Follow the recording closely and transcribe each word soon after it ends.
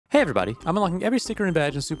everybody, I'm unlocking every sticker and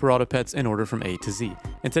badge in Super Auto Pets in order from A to Z.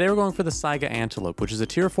 And today we're going for the Saiga Antelope, which is a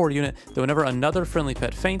tier 4 unit that whenever another friendly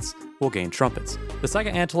pet faints, will gain trumpets. The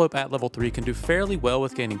Saiga Antelope at level 3 can do fairly well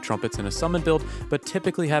with gaining trumpets in a summon build, but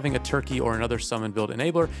typically having a turkey or another summon build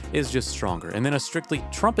enabler is just stronger, and then a strictly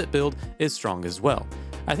trumpet build is strong as well.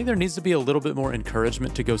 I think there needs to be a little bit more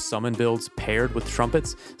encouragement to go summon builds paired with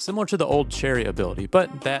trumpets, similar to the old Cherry ability,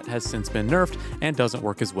 but that has since been nerfed and doesn't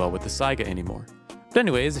work as well with the Saiga anymore. But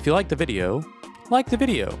anyways, if you like the video,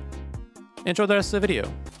 enjoy the rest of the video.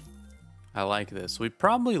 I like this. We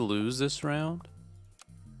probably lose this round,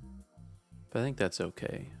 but I think that's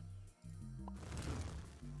okay.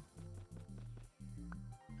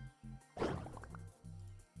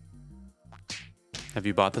 Have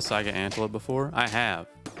you bought the Saiga Antelope before? I have.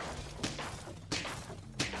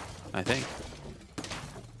 I think.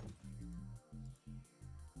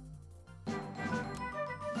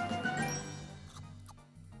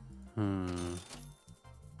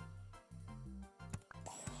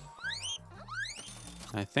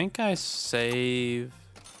 I think I save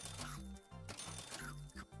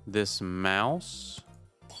this mouse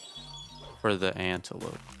for the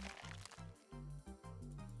antelope.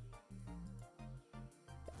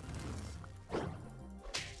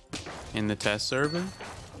 In the test server?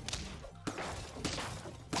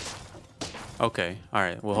 Okay, all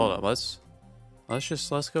right. Well, hold up. Let's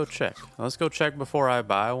go check. Let's go check before I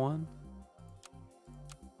buy one.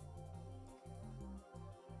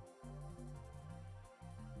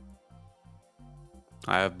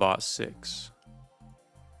 I have bought 6.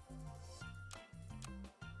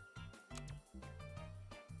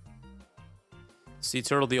 Sea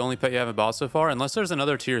turtle, the only pet you haven't bought so far, unless there's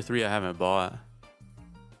another tier 3 I haven't bought.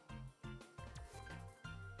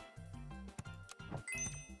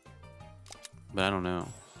 But I don't know.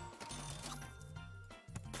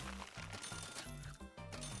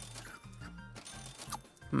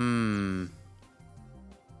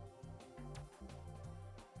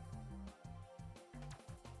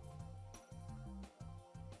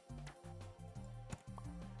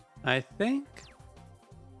 I think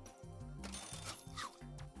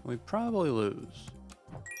we probably lose.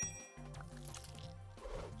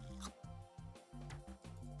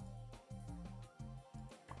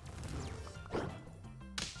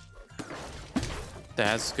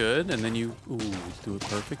 That's good, and then you do it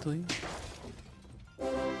perfectly.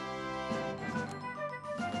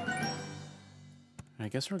 I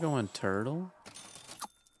guess we're going turtle.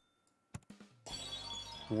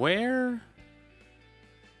 Where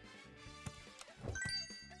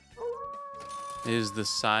is the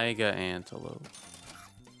Saiga Antelope?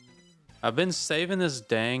 I've been saving this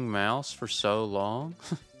dang mouse for so long.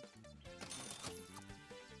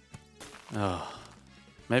 Oh,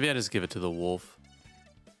 maybe I just give it to the wolf.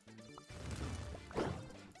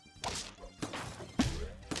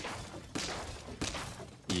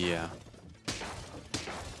 Yeah.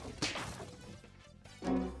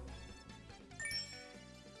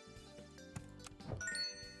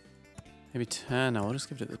 Maybe 10. No, I'll just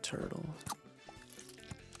give it to the turtle.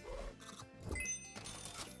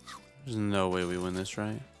 There's no way we win this,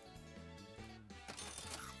 right?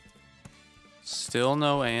 Still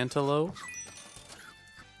no antelope.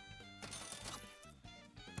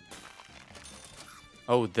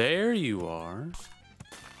 Oh, there you are.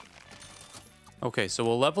 Okay, so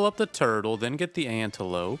we'll level up the turtle, then get the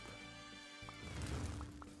antelope.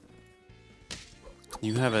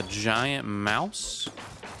 You have a giant mouse,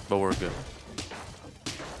 but we're good.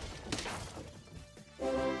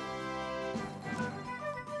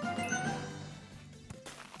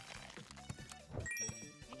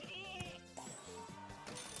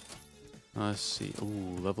 Let's see.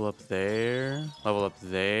 Ooh, level up there. Level up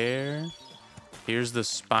there. Here's the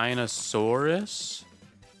Spinosaurus.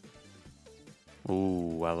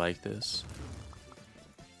 Ooh, I like this.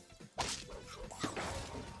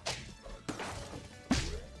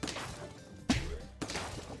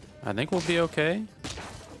 I think we'll be okay.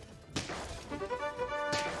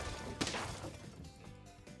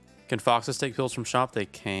 Can foxes take pills from shop? They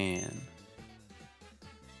can.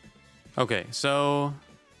 Okay, so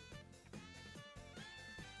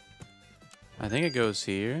I think it goes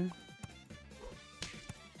here.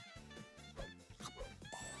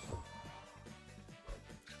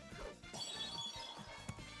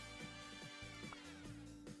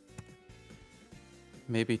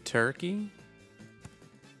 Maybe turkey?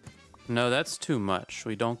 No, that's too much.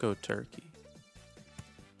 We don't go turkey.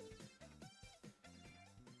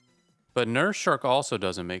 But nurse shark also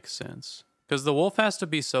doesn't make sense. Because the wolf has to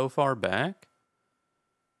be so far back.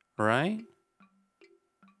 Right?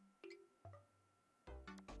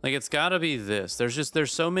 Like, it's gotta be this.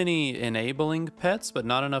 There's so many enabling pets, but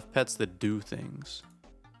not enough pets that do things.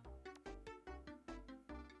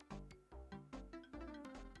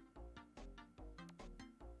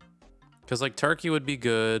 Because, like, turkey would be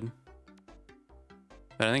good.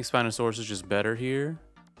 But I think Spinosaurus is just better here.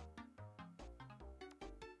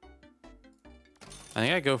 I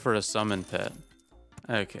think I go for a summon pet.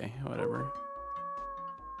 Okay, whatever.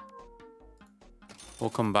 We'll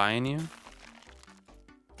combine you.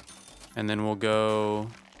 And then we'll go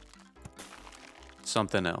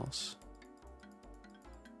something else.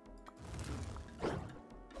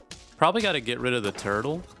 Probably got to get rid of the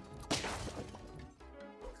turtle.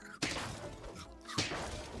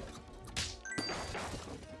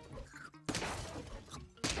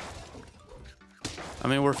 I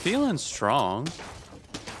mean, we're feeling strong.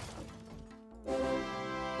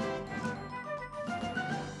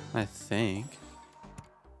 I think.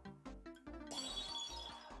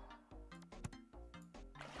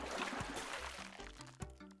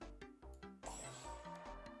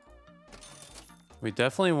 We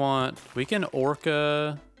definitely want... We can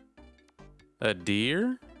orca a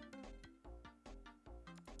deer?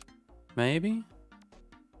 Maybe?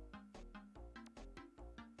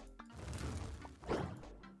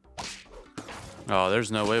 Oh,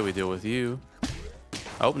 there's no way we deal with you.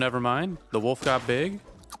 Oh, never mind. The wolf got big.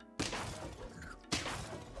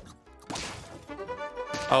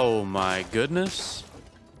 Oh my goodness.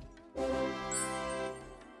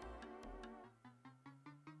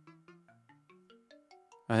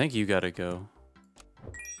 I think you gotta go.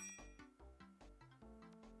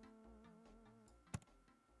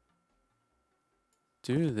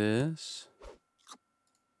 Do this.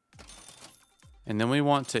 And then we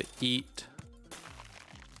want to eat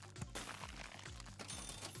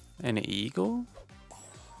an eagle?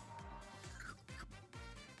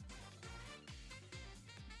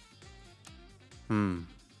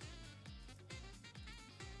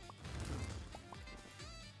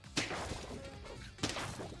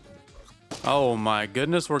 Oh my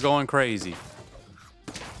goodness, we're going crazy.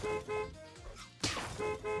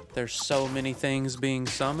 There's so many things being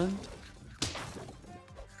summoned.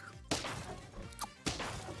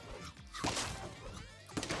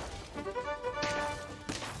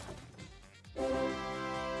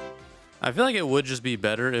 I feel like it would just be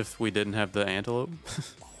better if we didn't have the antelope.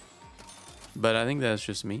 But I think that's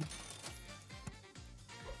just me.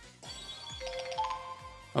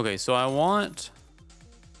 Okay, so I want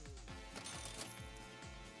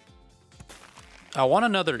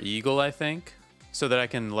another eagle, I think, so that I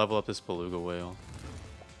can level up this beluga whale.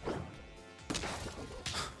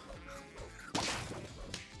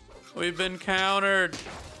 We've been countered.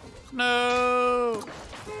 No.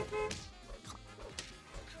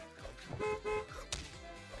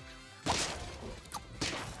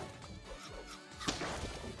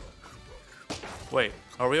 Wait,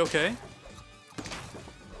 are we okay?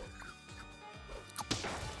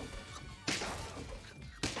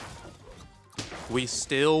 We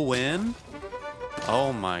still win?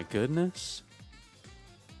 Oh my goodness.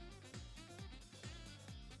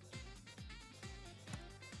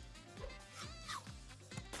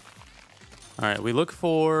 All right, we look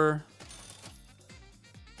for...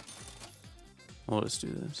 Well, let's do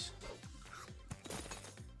this.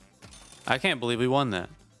 I can't believe we won that.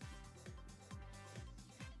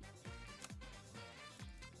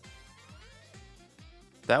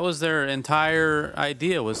 That was their entire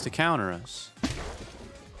idea, was to counter us.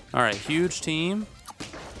 All right, huge team.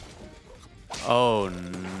 Oh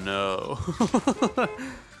no.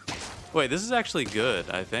 Wait, this is actually good,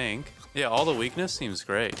 I think. Yeah, all the weakness seems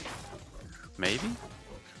great. Maybe?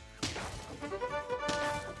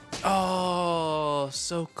 Oh,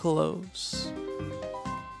 so close.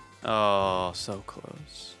 Oh, so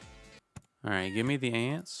close. All right, give me the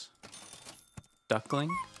ants. Duckling.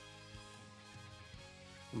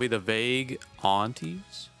 Will be the vague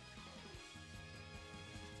aunties.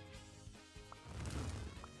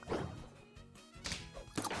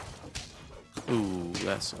 Ooh,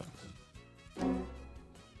 that sucks.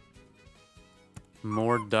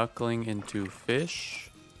 More duckling into fish.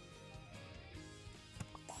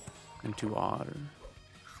 Into otter.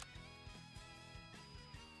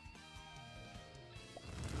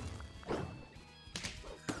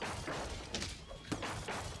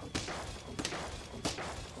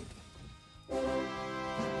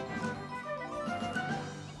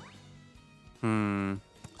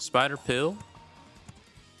 Spider pill?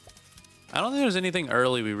 I don't think there's anything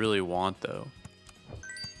early we really want, though.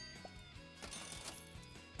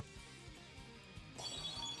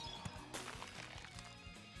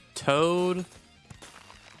 Toad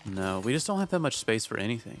No, we just don't have that much space for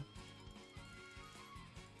anything.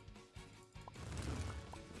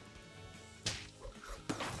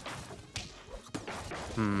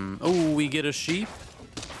 Oh, we get a sheep.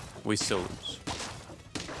 We still lose.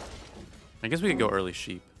 I guess we could go early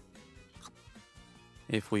sheep.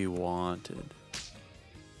 If we wanted.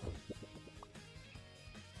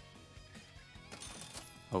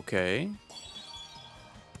 Okay.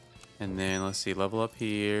 And then let's see, level up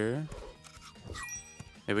here.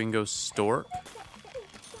 Maybe we can go stork.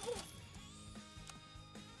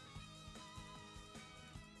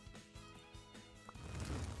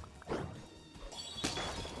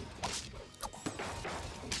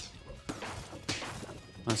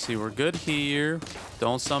 Let's see, we're good here.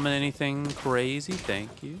 Don't summon anything crazy,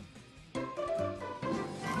 thank you.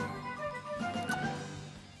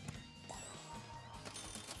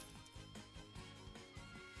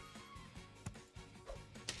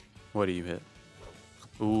 What do you hit?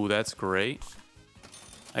 Ooh, that's great.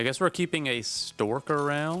 I guess we're keeping a stork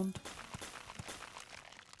around.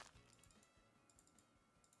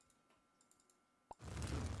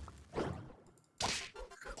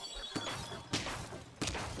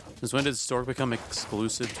 Since when did stork become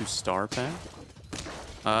exclusive to Star Pack?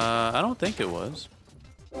 I don't think it was.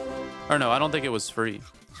 Or no, I don't think it was free.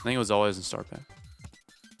 I think it was always in Star Pack.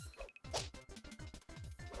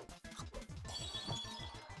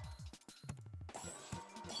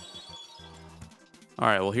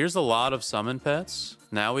 Alright, well here's a lot of summon pets.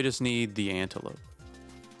 Now we just need the antelope.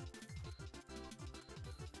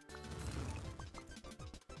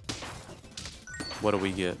 What do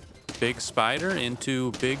we get? Big spider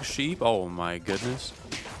into big sheep? Oh my goodness.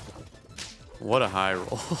 What a high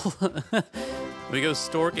roll. We go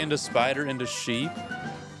stork into spider into sheep.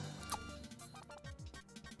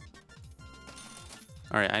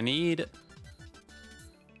 Alright, I need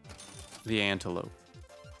the antelope.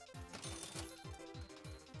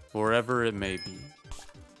 Wherever it may be.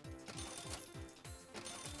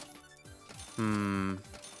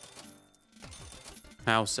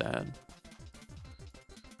 How sad.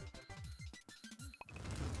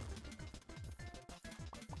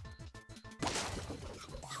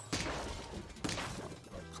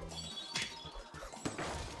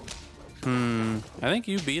 I think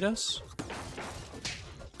you beat us.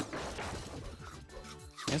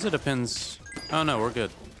 I guess it depends. Oh no, we're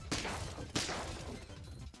good.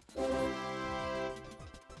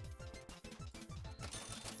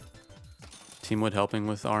 Teamwood helping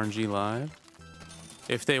with RNG live.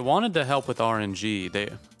 If they wanted to help with RNG,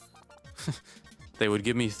 they would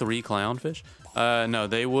give me 3 clownfish. No,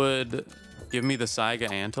 they would give me the Saiga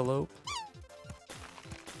antelope.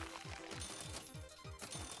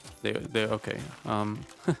 They okay.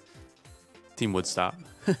 Team would stop.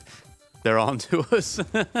 They're on to us.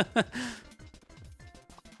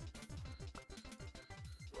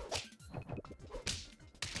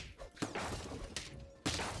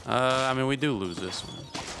 I mean, we do lose this one.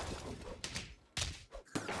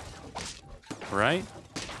 Right?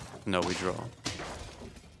 No, we draw.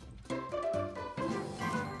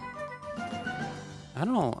 I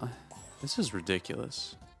don't... This is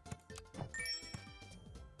ridiculous.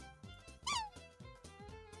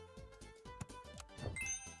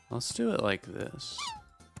 Let's do it like this.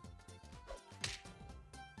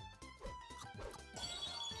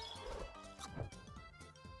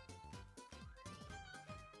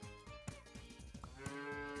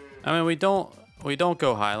 I mean, we don't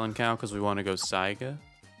go Highland Cow because we want to go Saiga,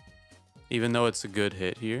 even though it's a good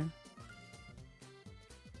hit here.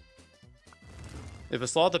 If a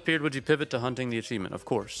sloth appeared, would you pivot to hunting the achievement? Of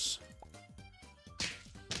course.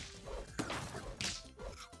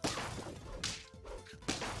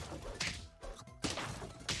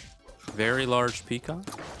 Very large peacock.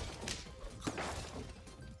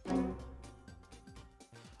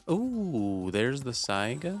 Ooh, there's the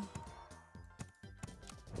Saiga.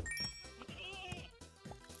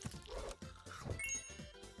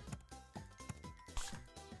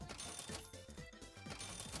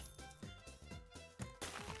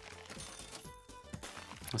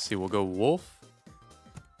 Let's see, we'll go wolf.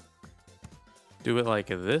 Do it like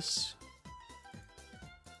this.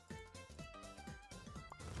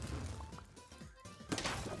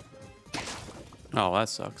 Oh, that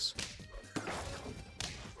sucks.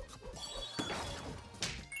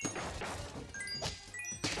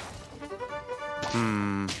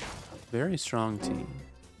 Very strong team.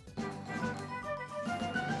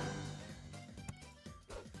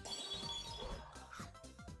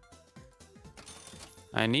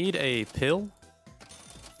 I need a pill.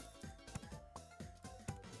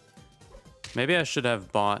 Maybe I should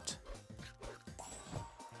have bought.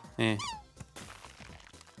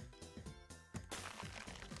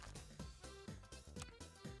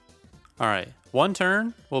 All right, one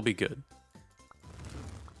turn will be good.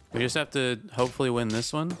 We just have to hopefully win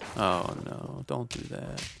this one. Oh no, don't do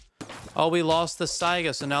that. Oh, we lost the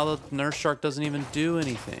Saiga, so now the Nurse Shark doesn't even do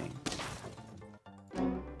anything.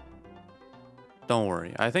 Don't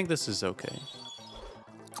worry, I think this is okay.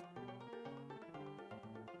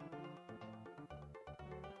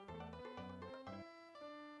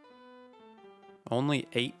 Only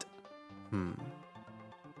 8?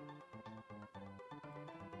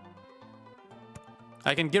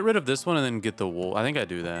 I can get rid of this one and then get the wool. I think I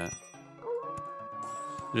do that.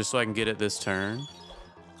 Just so I can get it this turn.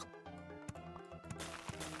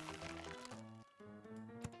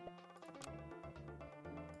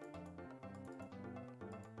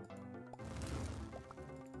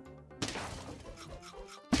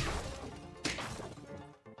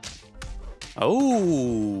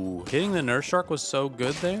 Oh, hitting the Nurse Shark was so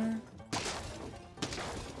good there.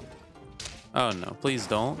 Oh no, please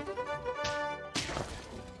don't.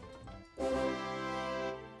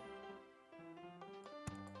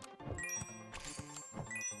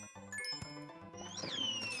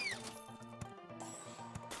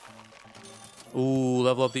 Ooh,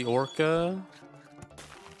 level up the Orca.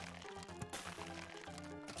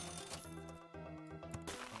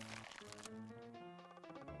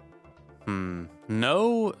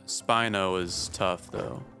 No Spino is tough,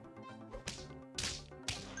 though.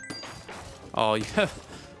 Oh, yeah.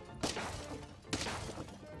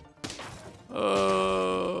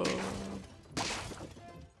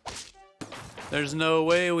 There's no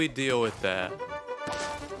way we deal with that.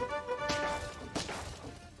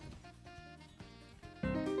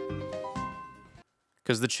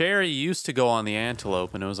 Because the cherry used to go on the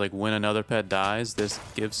antelope, and it was like when another pet dies, this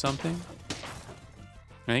gives something.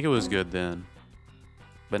 I think it was good then.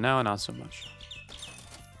 But now, not so much.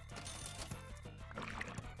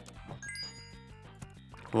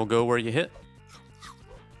 We'll go where you hit.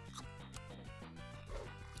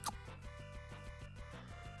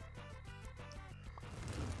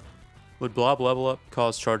 Would Blob level up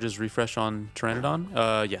cause charges refresh on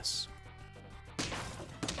Pteranodon? Yes.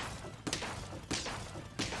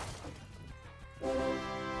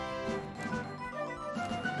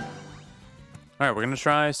 All right, we're gonna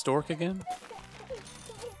try Stork again.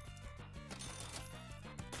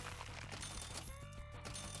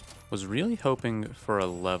 Was really hoping for a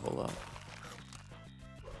level up.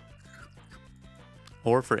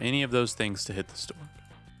 Or for any of those things to hit the Stork.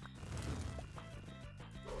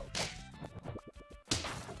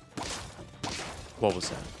 What was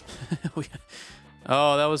that?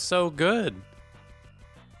 Oh, that was so good.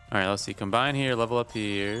 All right, let's see. Combine here, level up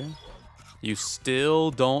here. You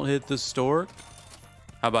still don't hit the Stork?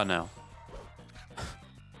 How about now?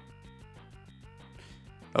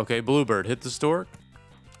 Okay, Bluebird, hit the Stork.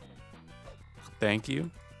 Thank you.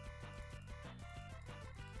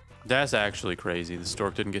 That's actually crazy. The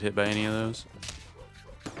Stork didn't get hit by any of those.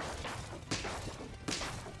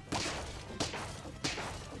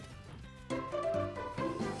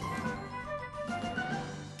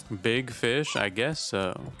 Big fish? I guess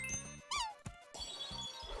so.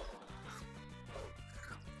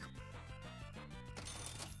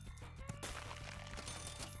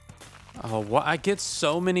 Oh, what? I get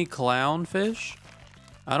so many clownfish?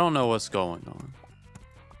 I don't know what's going on.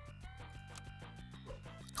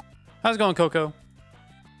 How's it going, Coco?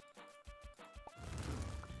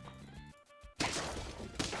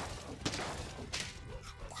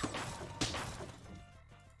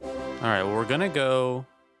 All right, well, we're gonna go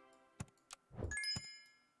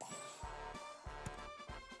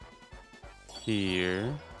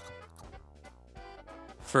here.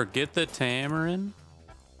 Forget the Tamarin.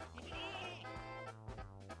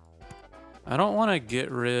 I don't want to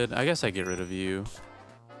get rid... I guess I get rid of you.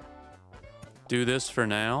 Do this for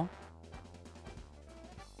now.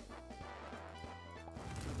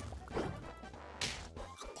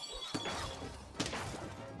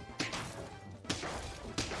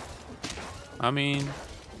 I mean,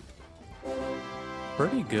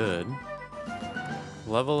 pretty good.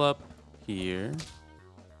 Level up here.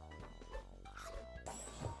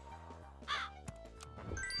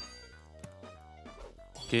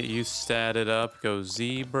 Get you statted up. Go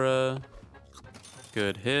Zebra.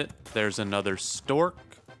 Good hit. There's another Stork.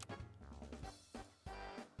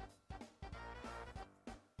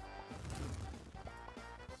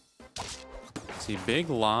 See, big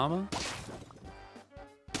llama.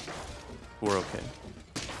 We're okay.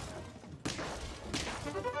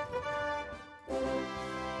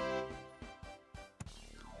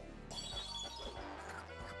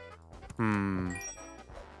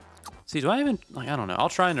 See, do I even... like, I don't know. I'll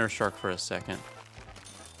try Nurse Shark for a second.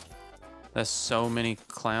 That's so many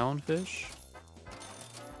clownfish.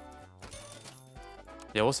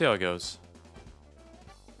 Yeah, we'll see how it goes.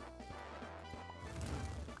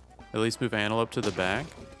 At least move antelope to the back.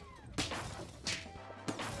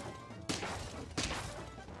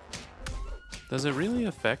 Does it really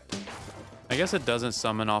affect it? I guess it doesn't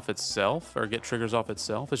summon off itself or get triggers off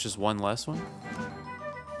itself. It's just one less one.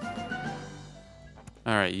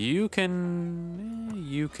 All right, you can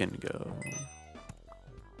go.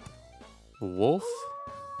 Wolf.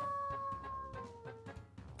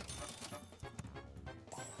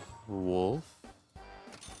 Wolf.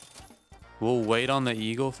 We'll wait on the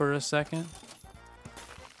eagle for a second.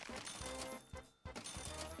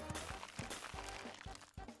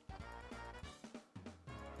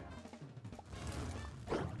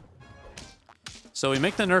 So we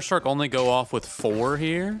make the nurse shark only go off with 4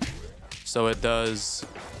 here. So it does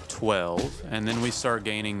 12, and then we start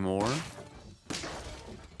gaining more.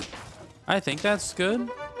 I think that's good.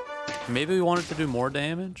 Maybe we want it to do more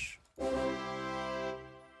damage.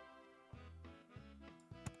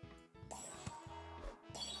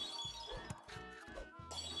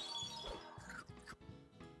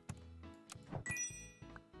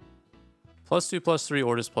 +2/+3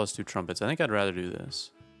 or just +2 trumpets. I think I'd rather do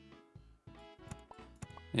this.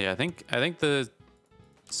 Yeah, I think the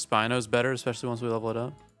Spino's better, especially once we level it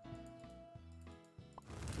up.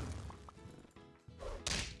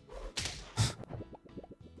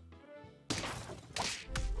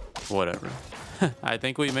 Whatever. I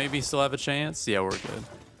think we maybe still have a chance. Yeah, we're good.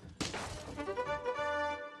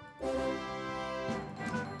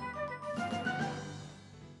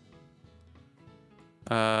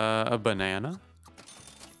 A banana.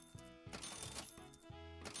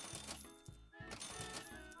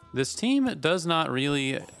 This team does not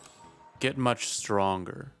really get much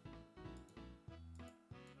stronger.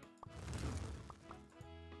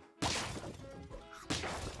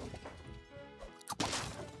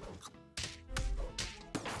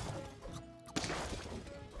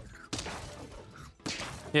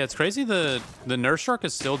 Yeah, it's crazy. The nurse shark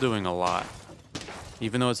is still doing a lot,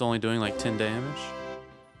 even though it's only doing like 10 damage.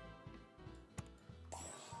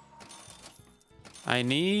 I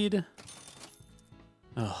need...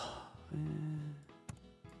 Oh,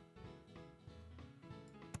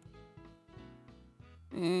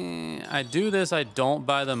 I do this, I don't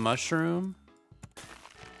buy the mushroom.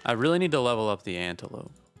 I really need to level up the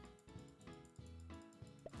antelope.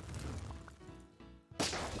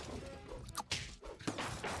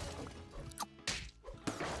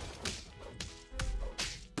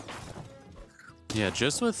 Yeah,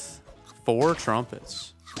 just with 4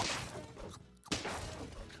 trumpets.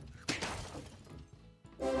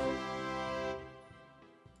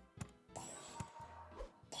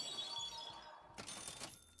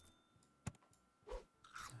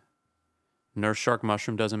 Nurse shark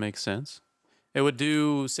mushroom doesn't make sense. It would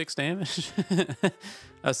do 6 damage.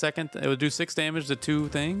 A second, it would do 6 damage to 2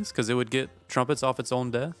 things because it would get trumpets off its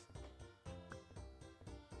own death.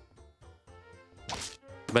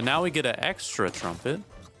 But now we get an extra trumpet,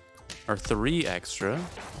 or 3 extra.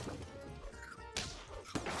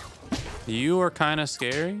 You are kind of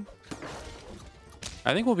scary.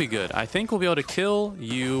 I think we'll be good. I think we'll be able to kill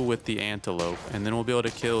you with the antelope, and then we'll be able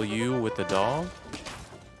to kill you with the dog.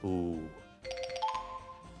 Ooh.